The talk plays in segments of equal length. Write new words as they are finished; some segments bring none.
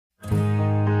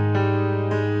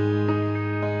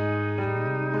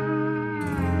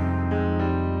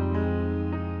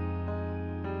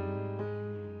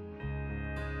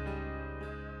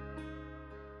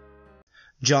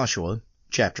Joshua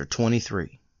chapter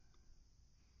 23.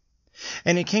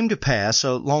 And it came to pass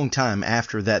a long time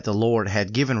after that the Lord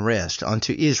had given rest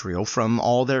unto Israel from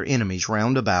all their enemies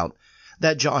round about,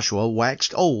 that Joshua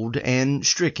waxed old and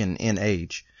stricken in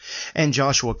age. And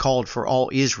Joshua called for all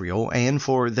Israel, and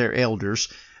for their elders,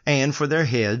 and for their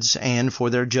heads, and for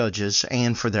their judges,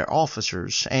 and for their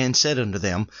officers, and said unto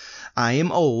them, I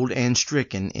am old and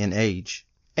stricken in age.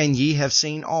 And ye have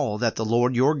seen all that the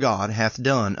Lord your God hath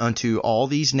done unto all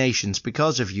these nations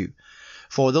because of you.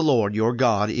 For the Lord your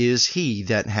God is he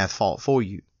that hath fought for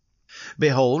you.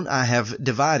 Behold, I have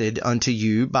divided unto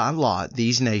you by lot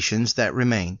these nations that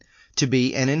remain, to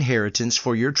be an inheritance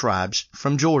for your tribes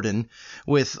from Jordan,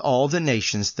 with all the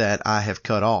nations that I have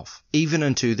cut off, even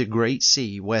unto the great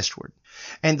sea westward.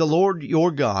 And the Lord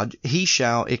your God, he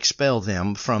shall expel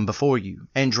them from before you,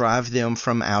 and drive them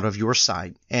from out of your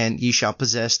sight, and ye shall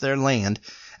possess their land,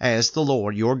 as the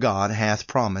Lord your God hath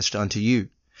promised unto you.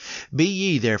 Be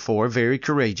ye therefore very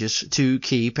courageous to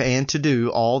keep and to do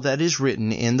all that is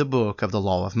written in the book of the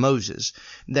law of Moses,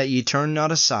 that ye turn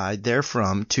not aside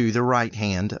therefrom to the right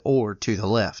hand or to the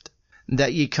left,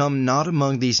 that ye come not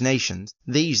among these nations,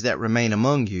 these that remain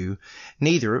among you,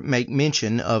 neither make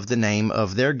mention of the name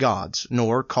of their gods,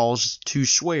 nor cause to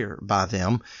swear by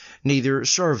them, neither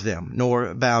serve them,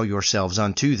 nor bow yourselves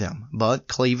unto them, but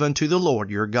cleave unto the Lord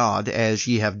your God, as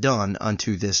ye have done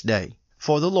unto this day.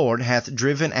 For the Lord hath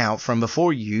driven out from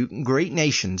before you great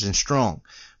nations and strong.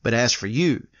 But as for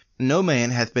you, no man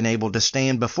hath been able to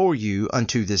stand before you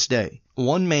unto this day.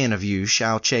 One man of you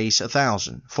shall chase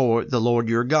 1,000, for the Lord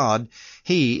your God,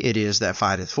 he it is that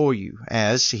fighteth for you,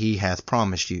 as he hath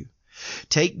promised you.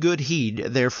 Take good heed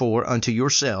therefore unto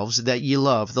yourselves, that ye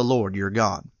love the Lord your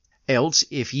God. Else,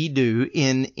 if ye do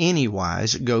in any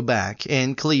wise go back,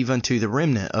 and cleave unto the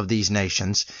remnant of these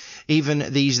nations,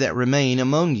 even these that remain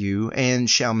among you, and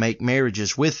shall make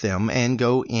marriages with them, and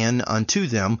go in unto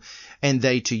them, and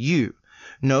they to you,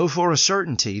 know for a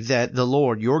certainty that the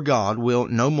Lord your God will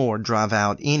no more drive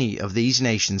out any of these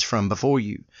nations from before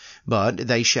you, but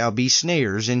they shall be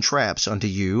snares and traps unto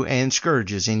you, and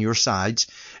scourges in your sides,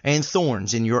 and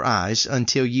thorns in your eyes,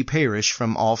 until ye perish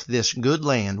from off this good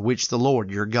land which the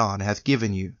Lord your God hath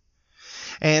given you.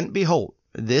 And behold,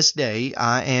 this day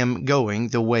I am going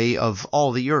the way of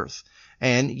all the earth,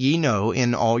 and ye know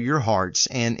in all your hearts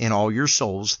and in all your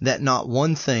souls that not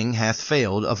one thing hath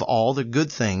failed of all the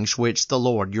good things which the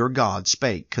Lord your God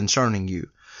spake concerning you.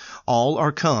 All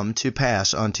are come to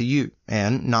pass unto you,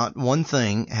 and not one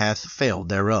thing hath failed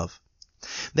thereof.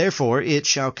 Therefore it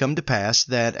shall come to pass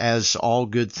that as all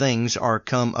good things are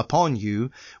come upon you,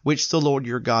 which the Lord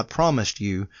your God promised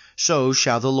you, so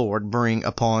shall the Lord bring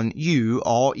upon you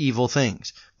all evil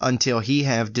things, until he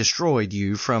have destroyed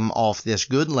you from off this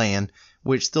good land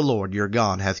which the Lord your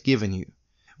God hath given you.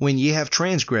 When ye have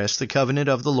transgressed the covenant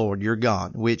of the Lord your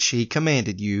God, which he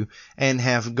commanded you, and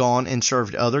have gone and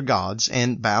served other gods,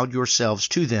 and bowed yourselves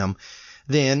to them,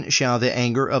 then shall the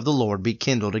anger of the Lord be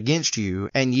kindled against you,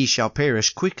 and ye shall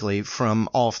perish quickly from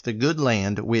off the good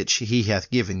land which he hath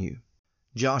given you.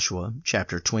 Joshua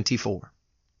chapter 24.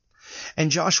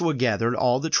 And Joshua gathered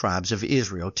all the tribes of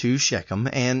Israel to Shechem,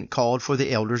 and called for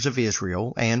the elders of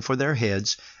Israel, and for their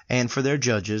heads, and for their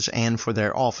judges, and for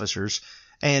their officers,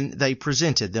 and they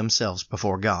presented themselves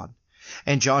before God.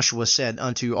 And Joshua said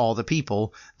unto all the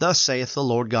people, Thus saith the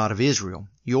Lord God of Israel,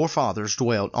 Your fathers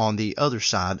dwelt on the other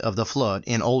side of the flood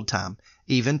in old time,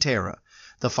 even Terah,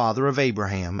 the father of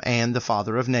Abraham, and the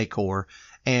father of Nachor,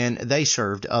 and they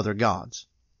served other gods.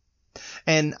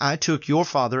 And I took your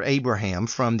father Abraham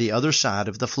from the other side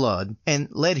of the flood, and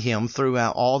led him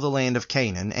throughout all the land of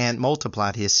Canaan, and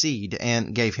multiplied his seed,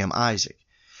 and gave him Isaac.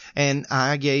 And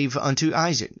I gave unto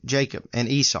Isaac Jacob and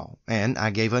Esau, and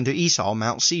I gave unto Esau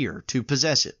Mount Seir to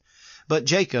possess it. But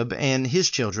Jacob and his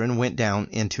children went down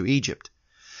into Egypt.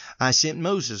 I sent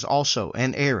Moses also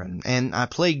and Aaron, and I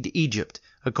plagued Egypt,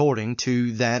 according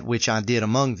to that which I did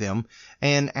among them,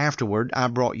 and afterward I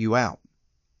brought you out.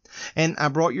 And I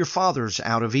brought your fathers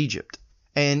out of Egypt.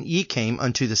 And ye came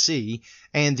unto the sea,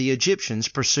 and the Egyptians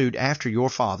pursued after your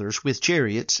fathers with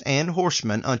chariots and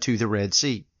horsemen unto the Red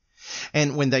Sea.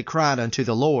 And when they cried unto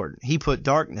the Lord, he put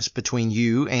darkness between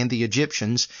you and the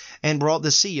Egyptians, and brought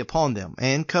the sea upon them,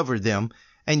 and covered them.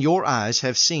 And your eyes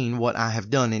have seen what I have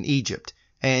done in Egypt,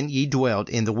 and ye dwelt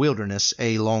in the wilderness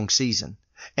a long season.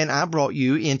 And I brought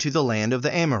you into the land of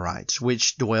the Amorites,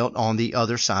 which dwelt on the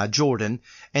other side Jordan,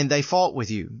 and they fought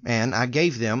with you, and I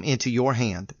gave them into your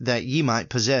hand, that ye might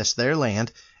possess their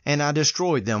land, and I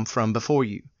destroyed them from before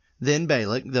you. Then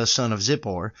Balak the son of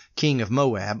Zippor, king of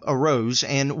Moab, arose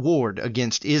and warred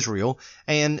against Israel,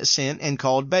 and sent and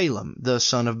called Balaam the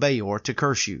son of Beor to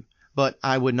curse you. But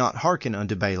I would not hearken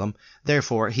unto Balaam,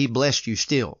 therefore he blessed you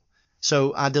still.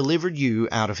 So I delivered you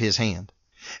out of his hand.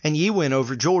 And ye went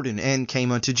over Jordan, and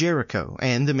came unto Jericho,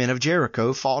 and the men of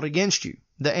Jericho fought against you,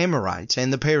 the Amorites,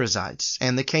 and the Perizzites,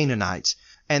 and the Canaanites,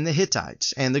 and the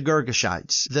Hittites, and the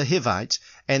Girgashites, the Hivites,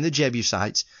 and the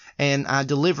Jebusites, and I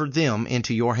delivered them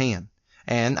into your hand.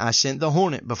 And I sent the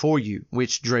hornet before you,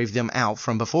 which drave them out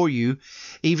from before you,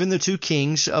 even the 2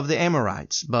 kings of the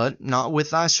Amorites, but not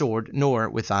with thy sword, nor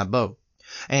with thy bow.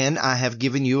 And I have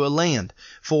given you a land,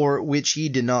 for which ye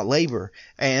did not labor,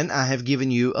 and I have given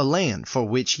you a land, for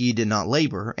which ye did not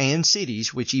labor, and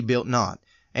cities which ye built not,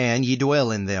 and ye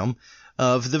dwell in them.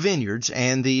 Of the vineyards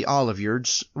and the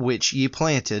oliveyards which ye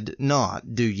planted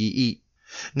not do ye eat.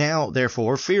 Now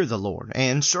therefore fear the Lord,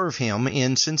 and serve him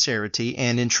in sincerity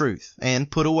and in truth, and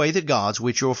put away the gods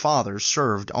which your fathers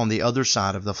served on the other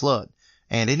side of the flood,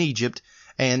 and in Egypt,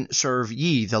 and serve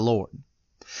ye the Lord.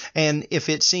 And if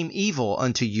it seem evil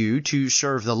unto you to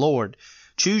serve the Lord,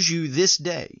 choose you this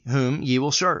day whom ye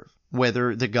will serve,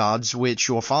 whether the gods which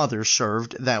your fathers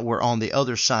served that were on the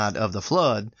other side of the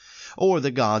flood, or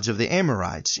the gods of the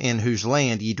Amorites, in whose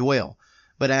land ye dwell.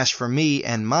 But as for me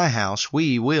and my house,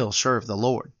 we will serve the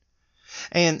Lord.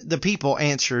 And the people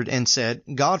answered and said,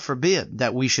 God forbid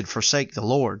that we should forsake the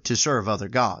Lord to serve other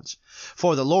gods.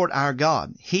 For the Lord our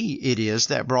God, he it is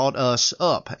that brought us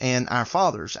up and our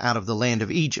fathers out of the land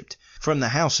of Egypt, from the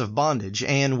house of bondage,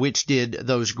 and which did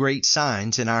those great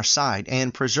signs in our sight,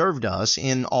 and preserved us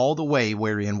in all the way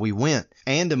wherein we went,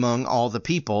 and among all the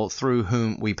people through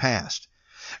whom we passed.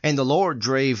 And the Lord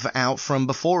drave out from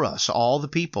before us all the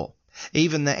people,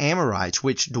 even the Amorites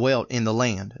which dwelt in the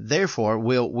land. Therefore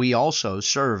will we also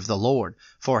serve the Lord,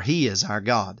 for he is our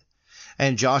God.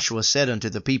 And Joshua said unto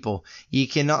the people, Ye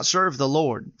cannot serve the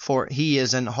Lord, for he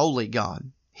is an holy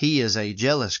God. He is a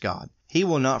jealous God. He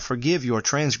will not forgive your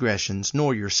transgressions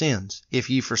nor your sins. If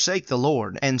ye forsake the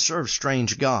Lord, and serve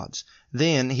strange gods,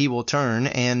 then he will turn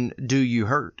and do you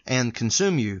hurt, and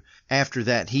consume you, after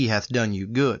that he hath done you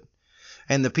good.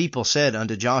 And the people said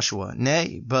unto Joshua,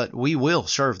 Nay, but we will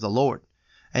serve the Lord.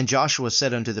 And Joshua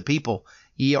said unto the people,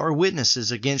 Ye are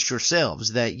witnesses against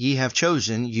yourselves that ye have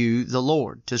chosen you the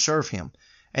Lord to serve him.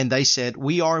 And they said,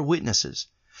 We are witnesses.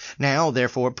 Now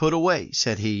therefore put away,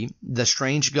 said he, the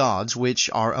strange gods which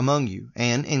are among you,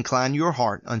 and incline your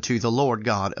heart unto the Lord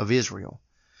God of Israel.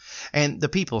 And the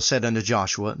people said unto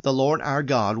Joshua, The Lord our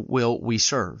God will we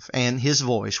serve, and his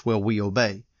voice will we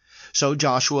obey. So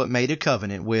Joshua made a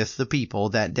covenant with the people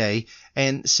that day,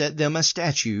 and set them a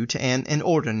statute and an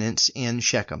ordinance in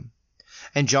Shechem.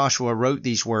 And Joshua wrote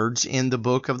these words in the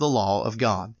book of the law of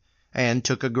God, and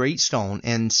took a great stone,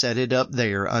 and set it up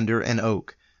there under an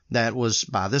oak, that was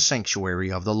by the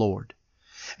sanctuary of the Lord.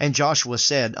 And Joshua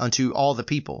said unto all the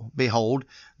people, Behold,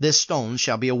 this stone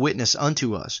shall be a witness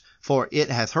unto us, for it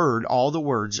hath heard all the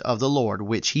words of the Lord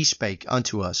which he spake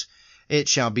unto us. It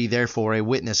shall be therefore a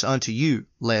witness unto you,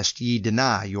 lest ye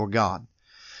deny your God.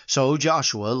 So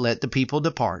Joshua let the people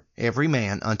depart, every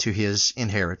man unto his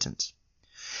inheritance.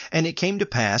 And it came to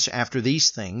pass after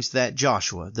these things that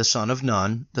Joshua the son of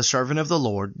Nun, the servant of the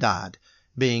Lord, died,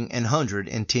 being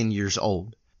 110 years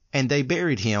old. And they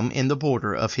buried him in the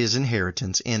border of his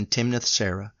inheritance in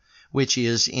Timnath-serah, which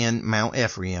is in Mount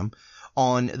Ephraim,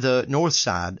 on the north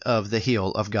side of the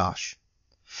hill of Gosh.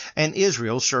 And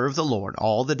Israel served the Lord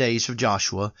all the days of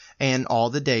Joshua, and all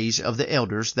the days of the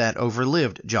elders that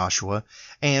overlived Joshua,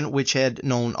 and which had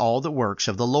known all the works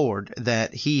of the Lord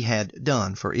that he had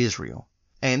done for Israel.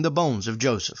 And the bones of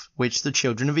Joseph, which the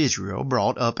children of Israel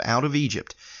brought up out of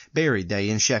Egypt, buried they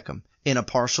in Shechem, in a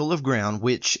parcel of ground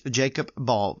which Jacob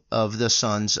bought of the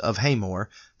sons of Hamor,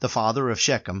 the father of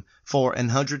Shechem, for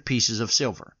 100 pieces of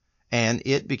silver. And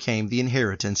it became the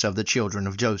inheritance of the children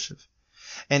of Joseph.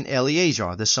 And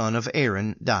Eleazar the son of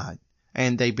Aaron died,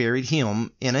 and they buried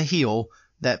him in a hill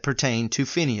that pertained to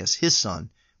Phinehas his son,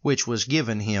 which was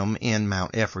given him in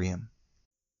Mount Ephraim.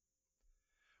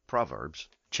 Proverbs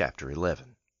chapter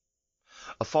 11.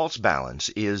 A false balance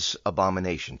is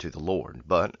abomination to the Lord,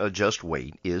 but a just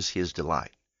weight is his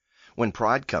delight. When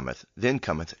pride cometh, then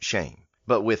cometh shame,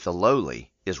 but with the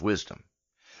lowly is wisdom.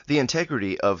 The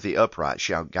integrity of the upright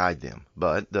shall guide them,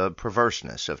 but the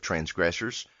perverseness of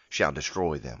transgressors shall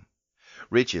destroy them.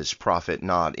 Riches profit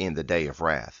not in the day of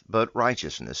wrath, but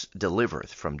righteousness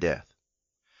delivereth from death.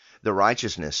 The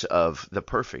righteousness of the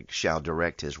perfect shall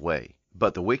direct his way,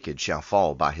 but the wicked shall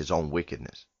fall by his own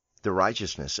wickedness. The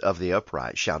righteousness of the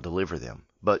upright shall deliver them,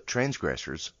 but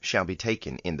transgressors shall be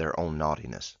taken in their own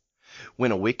naughtiness.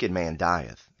 When a wicked man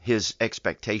dieth, his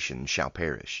expectation shall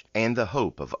perish, and the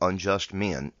hope of unjust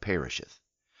men perisheth.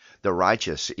 The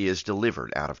righteous is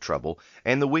delivered out of trouble,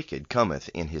 and the wicked cometh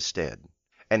in his stead.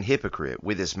 An hypocrite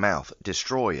with his mouth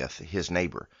destroyeth his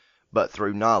neighbor, but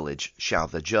through knowledge shall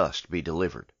the just be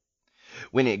delivered.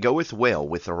 When it goeth well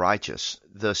with the righteous,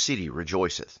 the city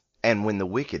rejoiceth, and when the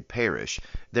wicked perish,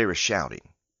 there is shouting.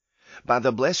 By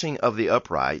the blessing of the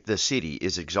upright the city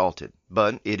is exalted,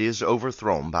 but it is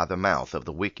overthrown by the mouth of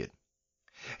the wicked.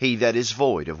 He that is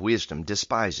void of wisdom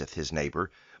despiseth his neighbor,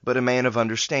 but a man of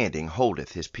understanding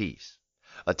holdeth his peace.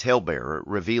 A talebearer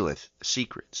revealeth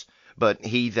secrets, but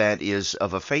he that is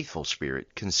of a faithful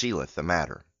spirit concealeth the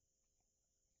matter.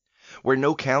 Where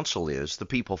no counsel is, the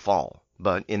people fall,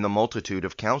 but in the multitude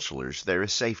of counselors there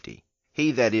is safety.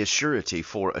 He that is surety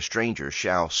for a stranger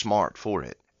shall smart for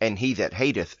it, and he that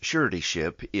hateth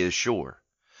suretyship is sure.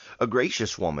 A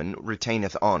gracious woman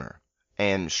retaineth honor,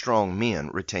 and strong men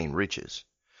retain riches.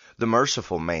 The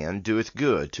merciful man doeth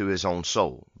good to his own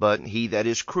soul, but he that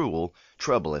is cruel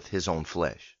troubleth his own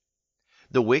flesh.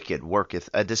 The wicked worketh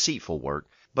a deceitful work,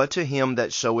 but to him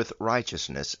that soweth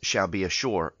righteousness shall be a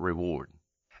sure reward.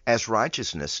 As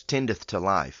righteousness tendeth to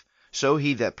life, so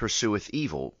he that pursueth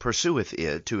evil pursueth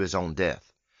it to his own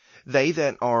death. They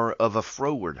that are of a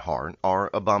froward heart are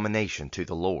abomination to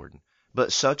the Lord,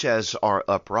 but such as are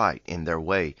upright in their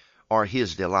way are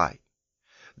his delight.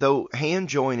 Though hand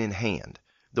join in hand,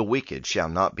 the wicked shall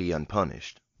not be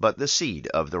unpunished, but the seed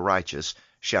of the righteous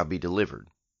shall be delivered.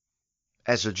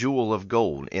 As a jewel of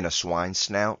gold in a swine's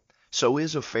snout, so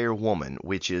is a fair woman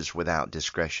which is without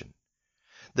discretion.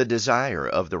 The desire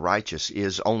of the righteous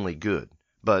is only good,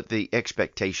 but the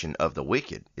expectation of the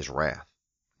wicked is wrath.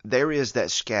 There is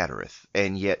that scattereth,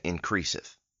 and yet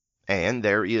increaseth, and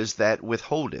there is that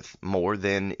withholdeth more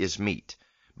than is meet,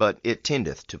 but it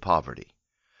tendeth to poverty.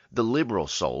 The liberal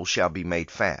soul shall be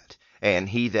made fat, and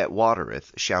he that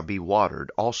watereth shall be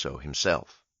watered also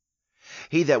himself.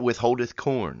 He that withholdeth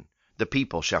corn, the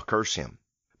people shall curse him,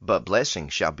 but blessing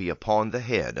shall be upon the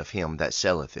head of him that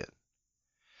selleth it.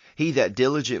 He that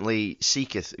diligently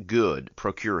seeketh good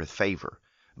procureth favor,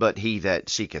 but he that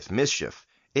seeketh mischief,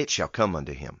 it shall come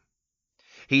unto him.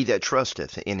 He that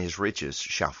trusteth in his riches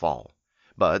shall fall,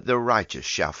 but the righteous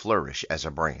shall flourish as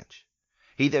a branch.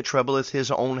 He that troubleth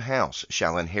his own house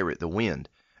shall inherit the wind,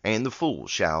 and the fool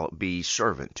shall be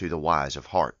servant to the wise of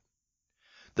heart.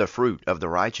 The fruit of the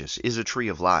righteous is a tree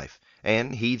of life,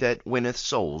 and he that winneth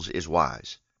souls is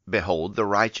wise. Behold, the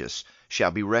righteous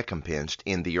shall be recompensed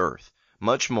in the earth,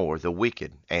 much more the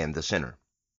wicked and the sinner.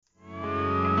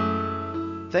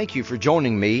 Thank you for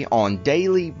joining me on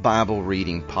Daily Bible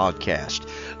Reading Podcast,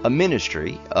 a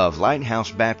ministry of Lighthouse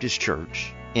Baptist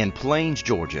Church in Plains,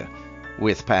 Georgia,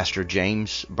 with Pastor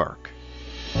James Burke.